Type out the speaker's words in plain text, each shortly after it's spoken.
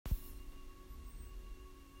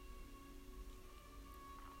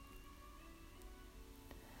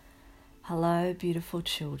Hello, beautiful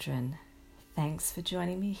children. Thanks for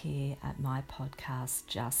joining me here at my podcast,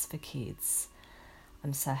 Just for Kids.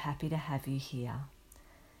 I'm so happy to have you here.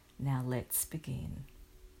 Now let's begin.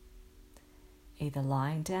 Either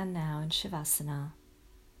lying down now in Shavasana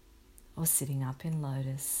or sitting up in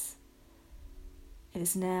Lotus. It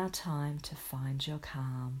is now time to find your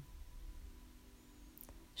calm.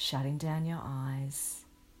 Shutting down your eyes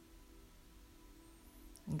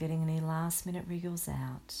and getting any last minute wriggles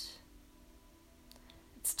out.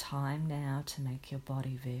 It's time now to make your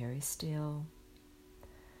body very still.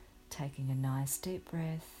 Taking a nice deep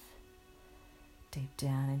breath, deep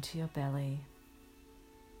down into your belly,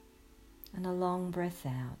 and a long breath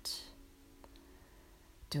out.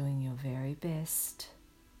 Doing your very best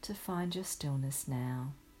to find your stillness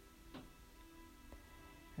now.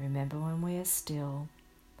 Remember, when we are still,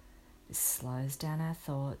 this slows down our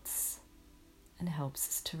thoughts and helps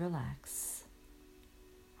us to relax.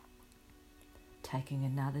 Taking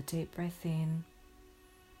another deep breath in,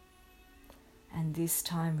 and this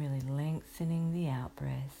time really lengthening the out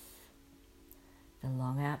breath. The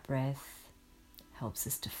long out breath helps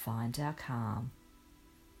us to find our calm.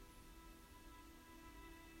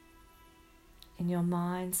 In your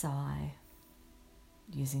mind's eye,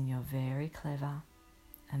 using your very clever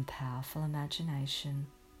and powerful imagination,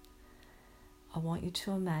 I want you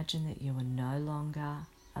to imagine that you are no longer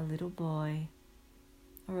a little boy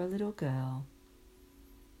or a little girl,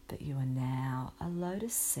 but you are now a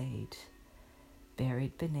lotus seed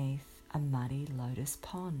buried beneath a muddy lotus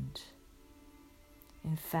pond.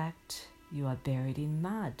 In fact, you are buried in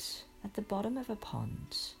mud at the bottom of a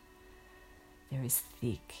pond. There is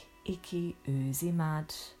thick, icky, oozy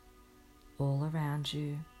mud all around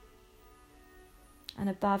you, and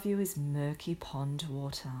above you is murky pond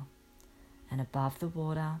water, and above the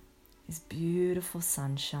water is beautiful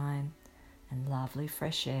sunshine and lovely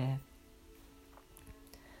fresh air.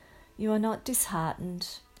 You are not disheartened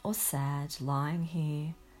or sad lying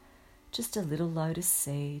here, just a little lotus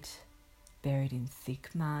seed buried in thick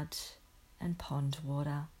mud and pond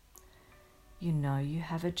water. You know you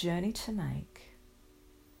have a journey to make.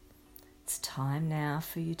 It's time now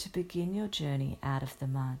for you to begin your journey out of the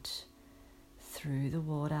mud, through the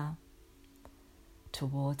water,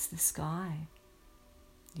 towards the sky.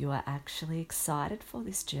 You are actually excited for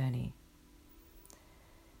this journey.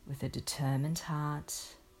 With a determined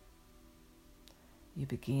heart, you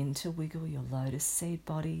begin to wiggle your lotus seed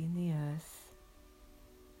body in the earth.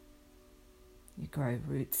 You grow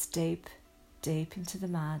roots deep, deep into the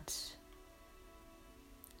mud.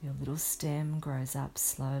 Your little stem grows up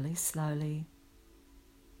slowly, slowly.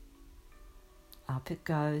 Up it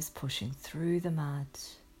goes, pushing through the mud,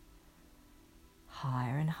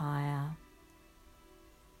 higher and higher.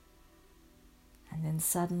 And then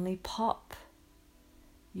suddenly, pop,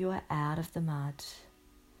 you are out of the mud.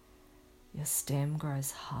 Your stem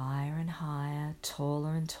grows higher and higher,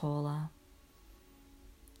 taller and taller.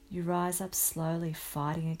 You rise up slowly,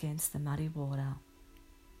 fighting against the muddy water.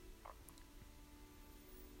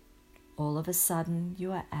 All of a sudden,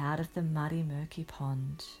 you are out of the muddy, murky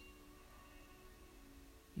pond.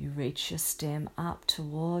 You reach your stem up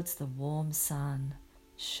towards the warm sun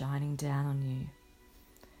shining down on you.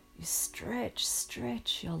 You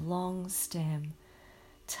stretch your long stem,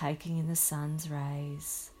 taking in the sun's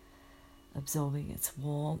rays, absorbing its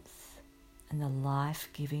warmth and the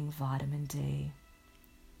life-giving vitamin D.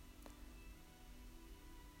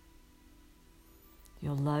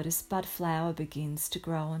 Your lotus bud flower begins to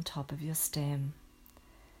grow on top of your stem.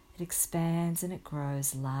 It expands and it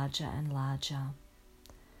grows larger and larger,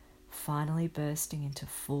 finally bursting into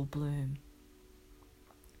full bloom.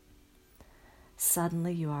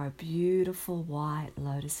 Suddenly you are a beautiful white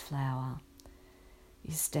lotus flower.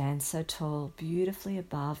 You stand so tall, beautifully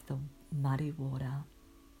above the muddy water,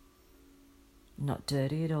 not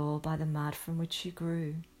dirty at all by the mud from which you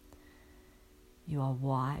grew. You are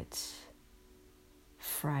white,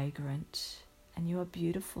 fragrant, and you are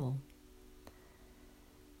beautiful.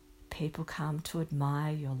 People come to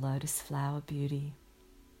admire your lotus flower beauty.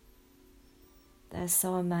 They are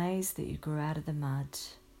so amazed that you grew out of the mud.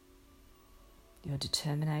 Your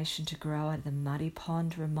determination to grow out of the muddy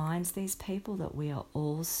pond reminds these people that we are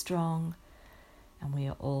all strong and we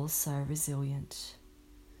are all so resilient.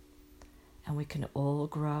 And we can all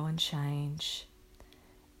grow and change,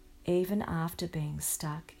 even after being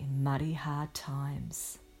stuck in muddy, hard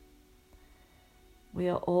times. We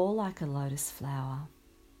are all like a lotus flower.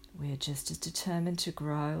 We are just as determined to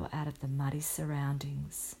grow out of the muddy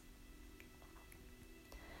surroundings.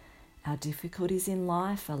 Our difficulties in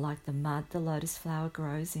life are like the mud the lotus flower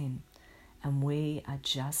grows in, and we are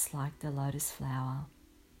just like the lotus flower.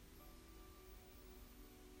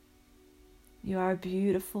 You are a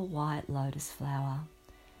beautiful white lotus flower.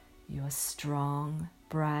 You are strong,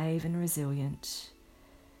 brave, and resilient.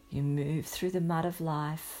 You move through the mud of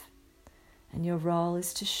life, and your role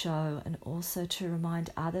is to show and also to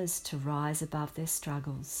remind others to rise above their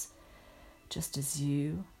struggles, just as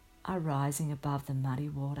you are rising above the muddy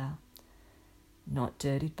water, not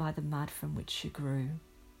dirtied by the mud from which you grew.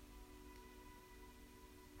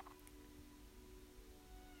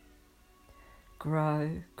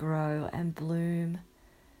 Grow, grow, and bloom,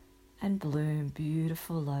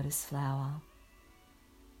 beautiful lotus flower.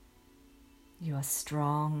 You are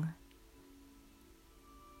strong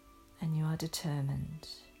and you are determined.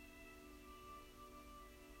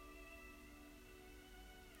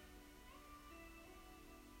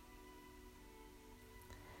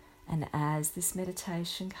 And as this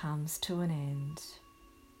meditation comes to an end,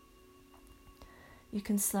 you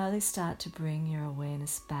can slowly start to bring your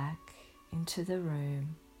awareness back into the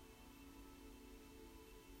room,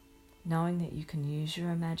 knowing that you can use your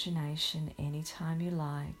imagination anytime you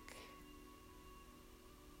like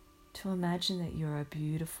to imagine that you're a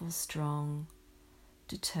beautiful, strong,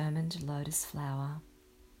 determined lotus flower,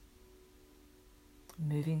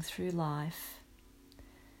 moving through life,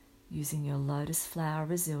 using your lotus flower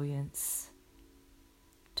resilience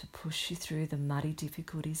to push you through the muddy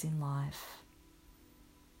difficulties in life.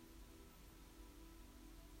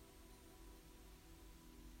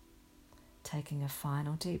 Taking a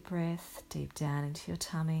final deep breath deep down into your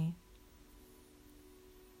tummy,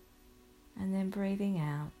 and then breathing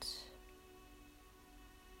out.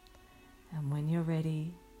 And when you're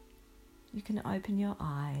ready, you can open your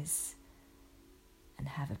eyes and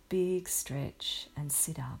have a big stretch and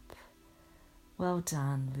sit up. Well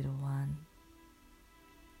done, little one.